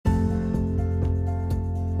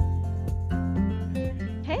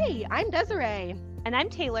I'm Desiree. And I'm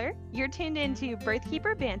Taylor. You're tuned into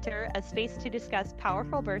Birthkeeper Banter, a space to discuss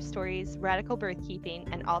powerful birth stories, radical birthkeeping,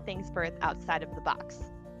 and all things birth outside of the box.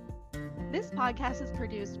 This podcast is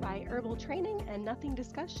produced by Herbal Training, and nothing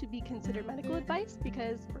discussed should be considered medical advice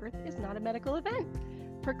because birth is not a medical event.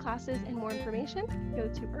 For classes and more information, go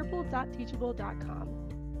to herbal.teachable.com.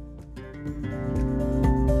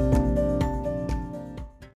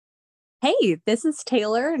 Hey, this is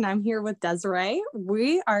Taylor, and I'm here with Desiree.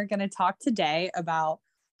 We are going to talk today about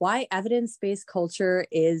why evidence-based culture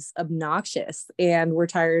is obnoxious, and we're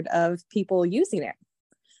tired of people using it.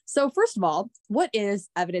 So first of all, what is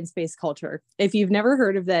evidence-based culture? If you've never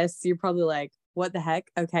heard of this, you're probably like, what the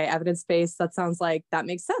heck? Okay, evidence-based, that sounds like that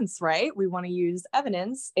makes sense, right? We want to use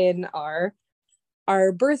evidence in our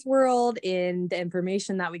birth world, in the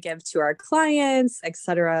information that we give to our clients, et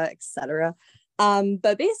cetera, et cetera.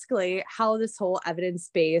 But basically how this whole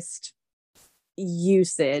evidence-based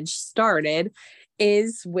usage started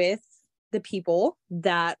is with the people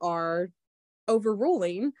that are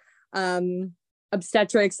overruling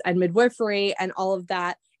obstetrics and midwifery and all of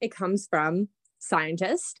that. It comes from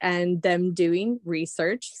scientists and them doing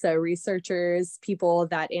research. So researchers, people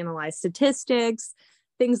that analyze statistics,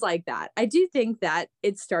 things like that. I do think that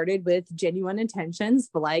it started with genuine intentions,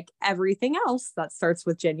 but like everything else that starts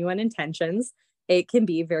with genuine intentions, it can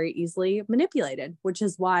be very easily manipulated, which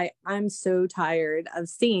is why I'm so tired of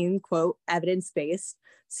seeing, quote, evidence-based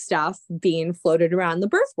stuff being floated around the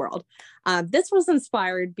birth world. This was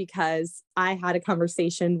inspired because I had a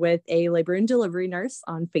conversation with a labor and delivery nurse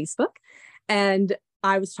on Facebook, and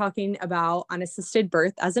I was talking about unassisted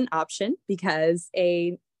birth as an option because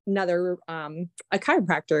another a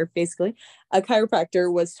chiropractor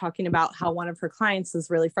was talking about how one of her clients is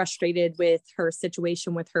really frustrated with her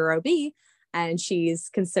situation with her OB, and she's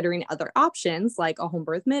considering other options like a home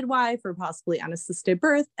birth midwife or possibly unassisted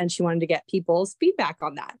birth, and she wanted to get people's feedback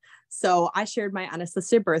on that. So I shared my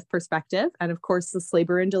unassisted birth perspective, and of course this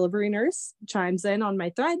labor and delivery nurse chimes in on my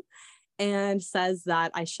thread and says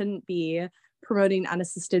that I shouldn't be promoting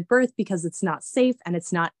unassisted birth because it's not safe and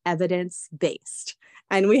it's not evidence-based.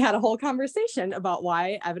 And we had a whole conversation about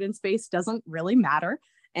why evidence-based doesn't really matter,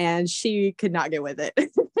 and she could not get with it.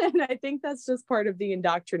 And I think that's just part of the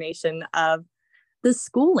indoctrination of the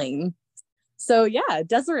schooling. So yeah,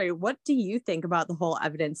 Desiree, what do you think about the whole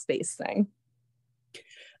evidence-based thing?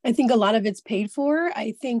 I think a lot of it's paid for.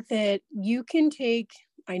 I think that you can take,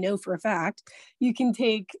 I know for a fact, you can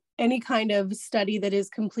take any kind of study that is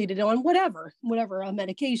completed on whatever, a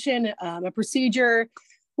medication, a procedure,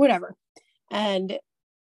 whatever, and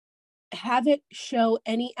have it show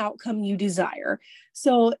any outcome you desire.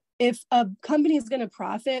 So if a company is going to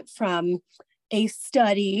profit from a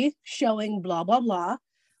study showing blah, blah, blah,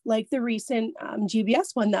 like the recent GBS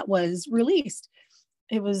one that was released,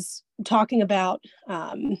 it was talking about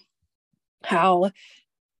how,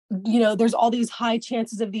 there's all these high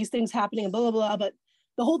chances of these things happening and blah, blah, blah. But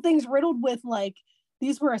the whole thing's riddled with like,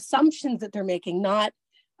 these were assumptions that they're making, not,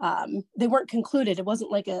 they weren't concluded. It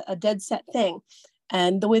wasn't like a dead set thing.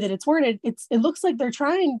 And the way that it's worded, it looks like they're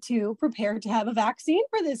trying to prepare to have a vaccine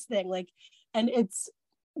for this thing. And it's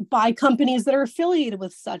by companies that are affiliated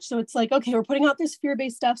with such. So it's like, okay, we're putting out this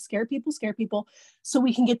fear-based stuff, scare people, so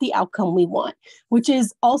we can get the outcome we want, which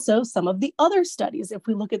is also some of the other studies. If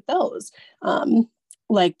we look at those,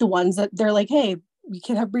 like the ones that they're like, hey, you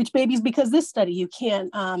can't have breech babies because this study, you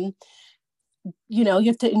can't, you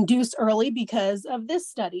have to induce early because of this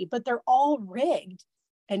study, but they're all rigged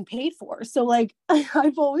and paid for. So like,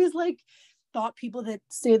 I've always like thought people that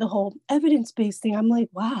say the whole evidence-based thing, I'm like,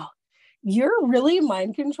 wow, you're really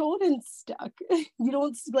mind controlled and stuck. You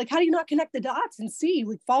don't like, how do you not connect the dots and see,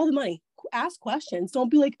 like follow the money, ask questions. Don't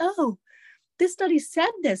be like, oh, this study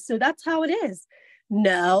said this, so that's how it is.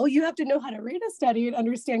 No, you have to know how to read a study and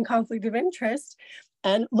understand conflict of interest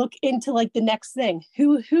and look into like the next thing.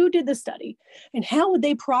 Who did the study and how would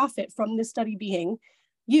they profit from this study being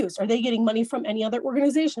used? Are they getting money from any other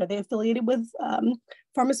organization? Are they affiliated with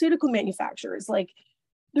pharmaceutical manufacturers? Like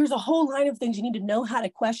there's a whole line of things you need to know how to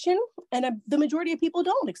question. And the majority of people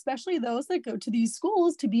don't, especially those that go to these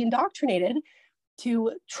schools to be indoctrinated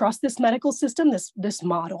to trust this medical system, this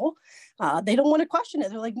model. They don't want to question it.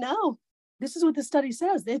 They're like, no, this is what the study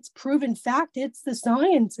says. It's proven fact. It's the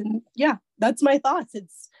science. And yeah, that's my thoughts.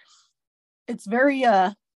 It's very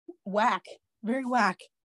whack, very whack.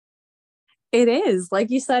 It is. Like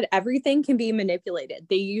you said, everything can be manipulated.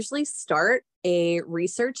 They usually start a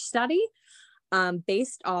research study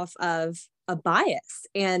based off of a bias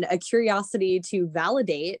and a curiosity to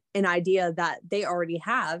validate an idea that they already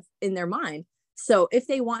have in their mind. So if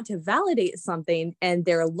they want to validate something and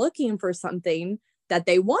they're looking for something that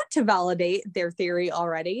they want to validate their theory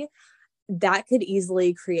already, that could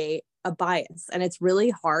easily create a bias. And it's really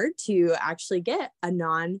hard to actually get a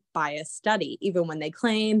non-biased study, even when they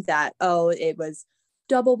claim that, oh, it was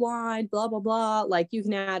double blind, blah, blah, blah. Like you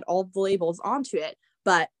can add all the labels onto it,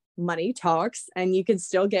 but money talks, and you can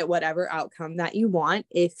still get whatever outcome that you want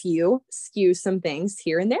if you skew some things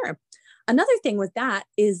here and there. Another thing with that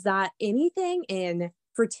is that anything in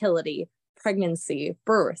fertility, pregnancy,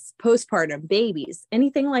 birth, postpartum, babies,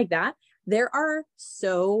 anything like that, there are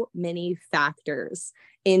so many factors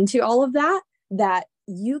into all of that that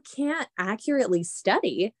you can't accurately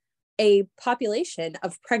study a population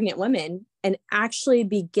of pregnant women and actually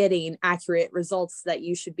be getting accurate results that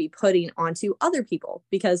you should be putting onto other people,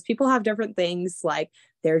 because people have different things like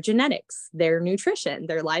their genetics, their nutrition,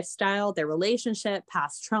 their lifestyle, their relationship,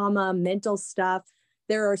 past trauma, mental stuff.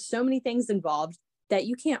 There are so many things involved that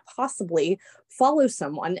you can't possibly follow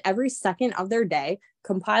someone every second of their day,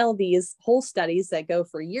 compile these whole studies that go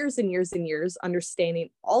for years and years and years, understanding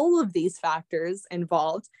all of these factors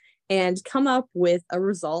involved, and come up with a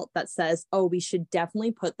result that says, oh, we should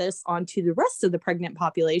definitely put this onto the rest of the pregnant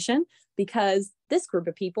population because this group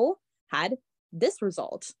of people had this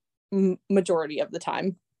result majority of the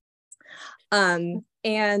time. And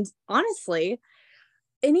honestly,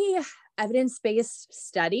 any evidence-based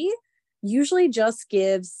study usually just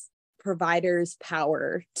gives providers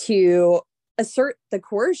power to assert the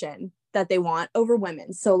coercion that they want over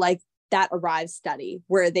women. So like that ARRIVE study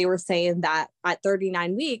where they were saying that at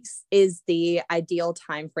 39 weeks is the ideal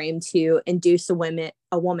time frame to induce a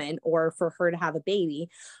woman or for her to have a baby.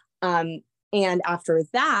 And after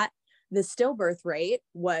that, the stillbirth rate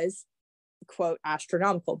was, quote,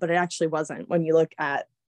 astronomical, but it actually wasn't when you look at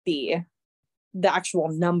the actual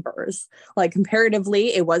numbers. Like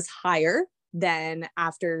comparatively, it was higher than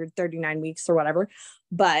after 39 weeks or whatever,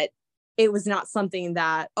 but it was not something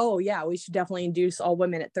that, oh yeah, we should definitely induce all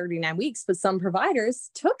women at 39 weeks. But some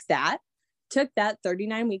providers took that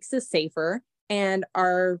 39 weeks is safer and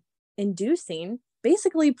are inducing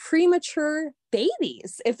basically premature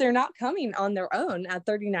babies. If they're not coming on their own at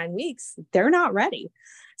 39 weeks, they're not ready.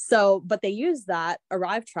 So, but they use that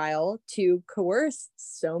ARRIVE trial to coerce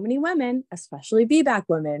so many women, especially VBAC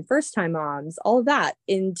women, first-time moms, all of that,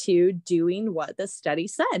 into doing what the study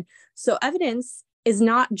said. So evidence is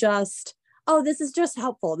not just, oh, this is just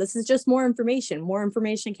helpful. This is just more information. More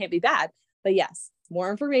information can't be bad. But yes,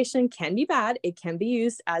 more information can be bad. It can be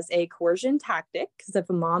used as a coercion tactic because if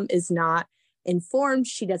a mom is not informed,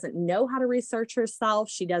 she doesn't know how to research herself,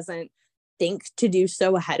 she doesn't think to do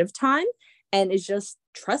so ahead of time, and is just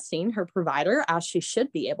trusting her provider as she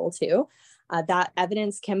should be able to, that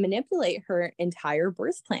evidence can manipulate her entire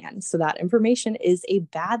birth plan. So that information is a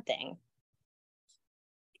bad thing.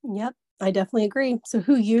 Yep, I definitely agree. So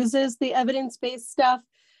who uses the evidence-based stuff?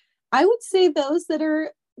 I would say those that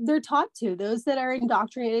they're taught to, those that are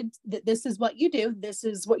indoctrinated that this is what you do, this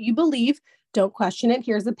is what you believe, don't question it.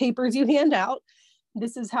 Here's the papers you hand out.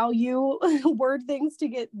 This is how you word things to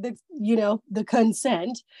get the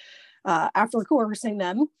consent after coercing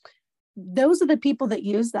them. Those are the people that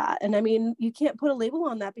use that. And I mean, you can't put a label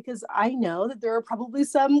on that because I know that there are probably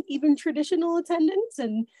some even traditional attendants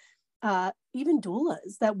and even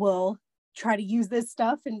doulas that will try to use this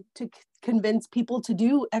stuff and to convince people to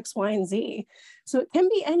do X, Y, and Z. So it can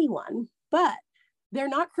be anyone, but they're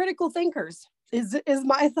not critical thinkers is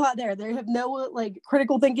my thought there. They have no like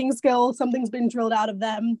critical thinking skill. Something's been drilled out of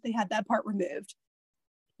them. They had that part removed.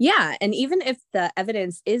 Yeah. And even if the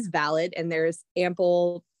evidence is valid and there's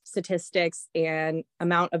ample statistics and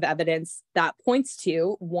amount of evidence that points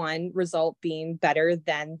to one result being better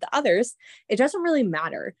than the others, it doesn't really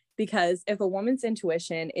matter, because if a woman's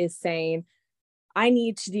intuition is saying, I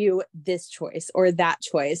need to do this choice or that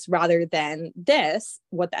choice rather than this,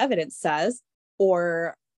 what the evidence says,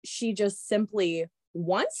 or she just simply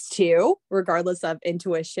wants to, regardless of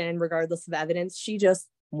intuition, regardless of evidence, she just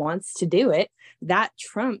wants to do it, that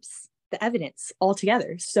trumps the evidence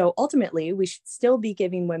altogether. So ultimately, we should still be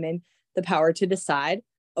giving women the power to decide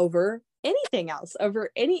over anything else, over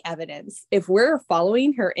any evidence. If we're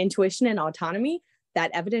following her intuition and autonomy, that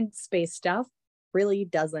evidence-based stuff really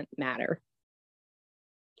doesn't matter.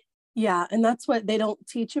 Yeah, and that's what they don't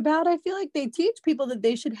teach about. I feel like they teach people that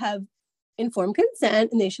they should have informed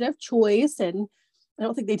consent and they should have choice. And I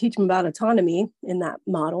don't think they teach them about autonomy in that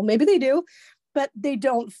model. Maybe they do, but they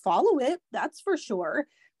don't follow it. That's for sure,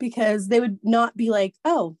 because they would not be like,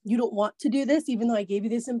 oh, you don't want to do this, even though I gave you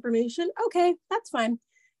this information. Okay, that's fine.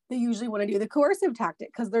 They usually want to do the coercive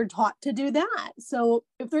tactic because they're taught to do that. So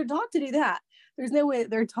if they're taught to do that, there's no way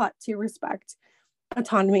they're taught to respect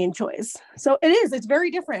autonomy and choice. So it's very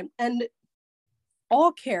different. And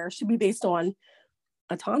all care should be based on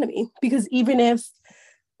autonomy, because even if,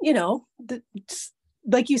 you know,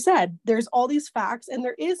 like you said, there's all these facts and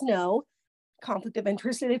there is no conflict of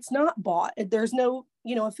interest and it's not bought. There's no,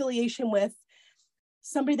 you know, affiliation with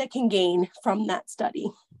somebody that can gain from that study.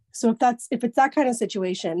 So if it's that kind of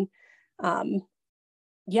situation,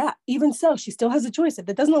 yeah, even so, she still has a choice. If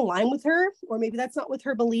it doesn't align with her, or maybe that's not with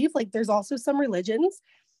her belief, like there's also some religions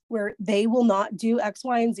where they will not do X,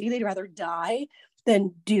 Y, and Z. They'd rather die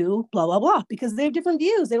than do blah, blah, blah, because they have different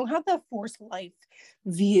views. They don't have that forced life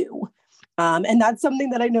view. And that's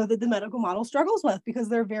something that I know that the medical model struggles with, because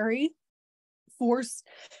they're very force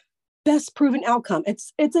best proven outcome.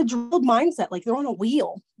 It's a drilled mindset. Like they're on a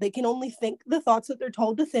wheel. They can only think the thoughts that they're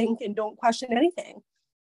told to think and don't question anything.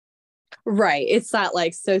 Right. It's that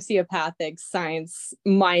like sociopathic science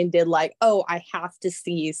minded, like, oh, I have to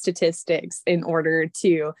see statistics in order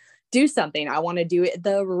to do something. I want to do it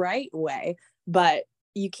the right way, but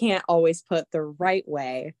you can't always put the right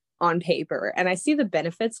way on paper. And I see the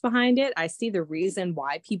benefits behind it. I see the reason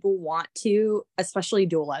why people want to, especially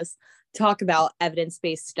doulas, talk about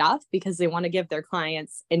evidence-based stuff, because they want to give their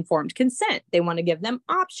clients informed consent. They want to give them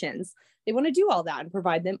options. They want to do all that and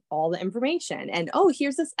provide them all the information. And, oh,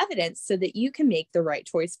 here's this evidence so that you can make the right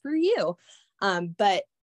choice for you. But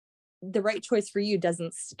the right choice for you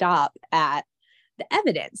doesn't stop at the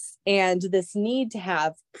evidence, and this need to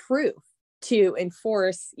have proof to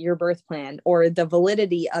enforce your birth plan or the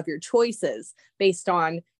validity of your choices based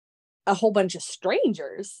on a whole bunch of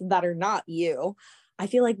strangers that are not you. I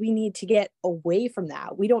feel like we need to get away from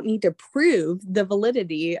that. We don't need to prove the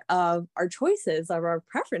validity of our choices, of our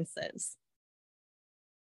preferences.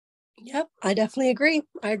 Yep, I definitely agree.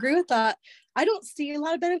 I agree with that. I don't see a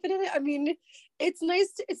lot of benefit in it. I mean, it's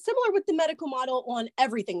nice. It's similar with the medical model on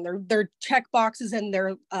everything. They're check boxes and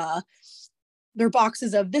they're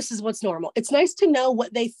boxes of this is what's normal. It's nice to know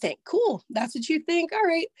what they think. Cool. That's what you think. All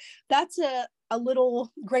right. That's a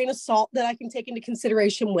little grain of salt that I can take into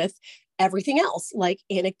consideration with everything else, like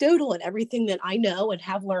anecdotal and everything that I know and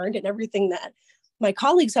have learned and everything that my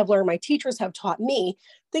colleagues have learned, my teachers have taught me,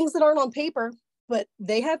 things that aren't on paper, but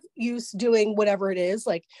they have used doing whatever it is.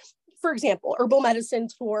 Like, for example, herbal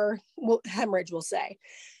medicines for hemorrhage, we'll say.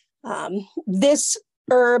 This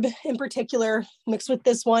herb in particular, mixed with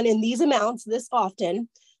this one in these amounts, this often,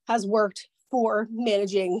 has worked for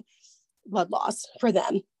managing blood loss for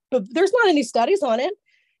them. But there's not any studies on it.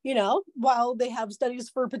 You know, while they have studies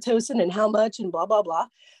for Pitocin and how much and blah, blah, blah,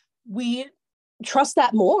 we trust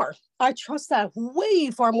that more. I trust that way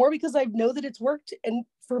far more because I know that it's worked, and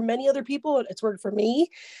for many other people, it's worked for me.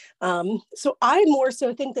 So I more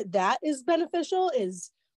so think that that is beneficial is,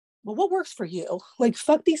 well, what works for you? Like,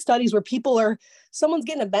 fuck these studies where someone's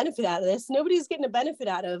getting a benefit out of this. Nobody's getting a benefit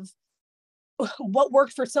out of what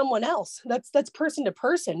worked for someone else. That's person to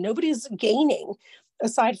person. Nobody's gaining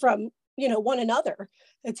aside from, you know, one another.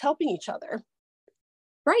 It's helping each other.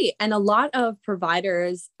 Right. And a lot of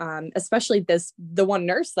providers, especially the one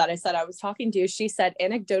nurse that I said I was talking to, she said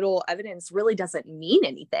anecdotal evidence really doesn't mean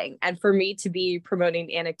anything. And for me to be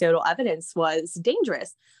promoting anecdotal evidence was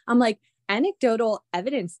dangerous. I'm like, anecdotal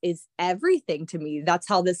evidence is everything to me. That's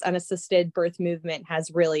how this unassisted birth movement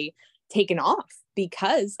has really taken off,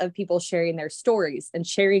 because of people sharing their stories and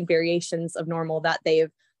sharing variations of normal that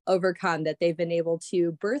they've overcome, that they've been able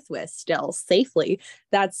to birth with still safely.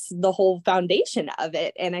 That's the whole foundation of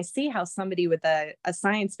it. And I see how somebody with a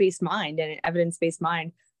science-based mind and an evidence-based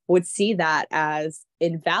mind would see that as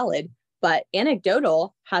invalid. But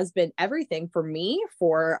anecdotal has been everything for me,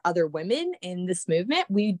 for other women in this movement.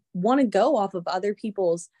 We want to go off of other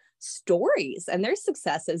people's stories and their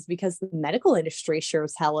successes, because the medical industry sure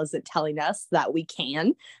as hell isn't telling us that we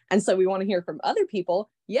can. And so we want to hear from other people.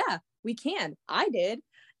 Yeah, we can. I did.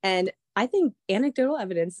 And I think anecdotal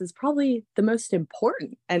evidence is probably the most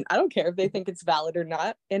important. And I don't care if they think it's valid or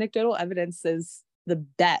not. Anecdotal evidence is the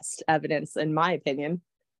best evidence, in my opinion.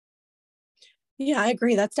 Yeah, I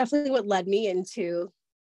agree. That's definitely what led me into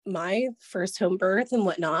my first home birth and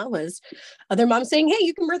whatnot, was other moms saying, hey,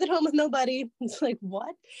 you can birth at home with nobody. It's like, what?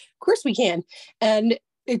 Of course we can. And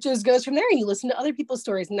it just goes from there. And you listen to other people's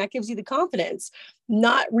stories, and that gives you the confidence.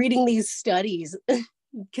 Not reading these studies,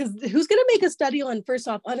 because who's going to make a study on, first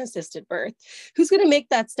off, unassisted birth? Who's going to make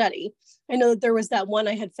that study? I know that there was that one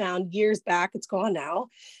I had found years back. It's gone now.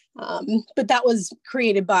 But that was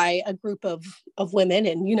created by a group of women.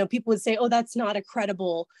 And, you know, people would say, oh, that's not a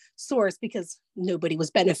credible source, because nobody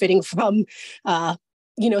was benefiting from,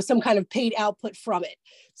 you know, some kind of paid output from it.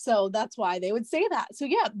 So that's why they would say that. So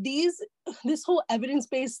yeah, this whole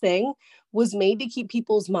evidence-based thing was made to keep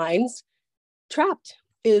people's minds trapped,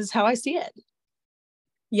 is how I see it.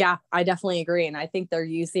 Yeah, I definitely agree. And I think they're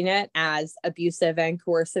using it as abusive and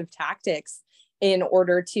coercive tactics in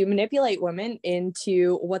order to manipulate women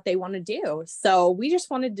into what they want to do. So we just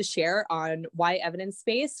wanted to share on why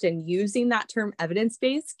evidence-based and using that term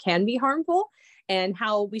evidence-based can be harmful and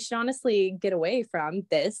how we should honestly get away from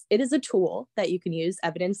this. It is a tool that you can use.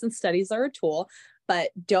 Evidence and studies are a tool, but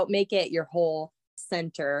don't make it your whole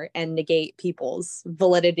center and negate people's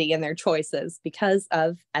validity in their choices because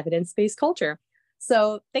of evidence-based culture.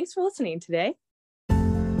 So thanks for listening today.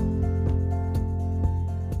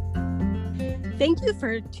 Thank you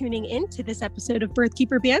for tuning in to this episode of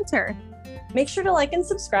Birthkeeper Banter. Make sure to like and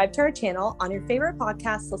subscribe to our channel on your favorite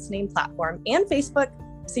podcast listening platform and Facebook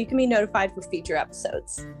so you can be notified for future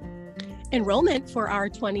episodes. Enrollment for our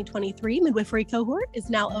 2023 midwifery cohort is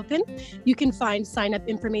now open. You can find sign-up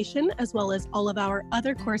information as well as all of our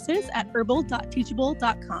other courses at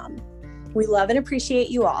herbal.teachable.com. We love and appreciate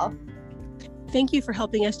you all. Thank you for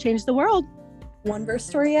helping us change the world. One birth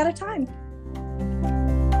story at a time.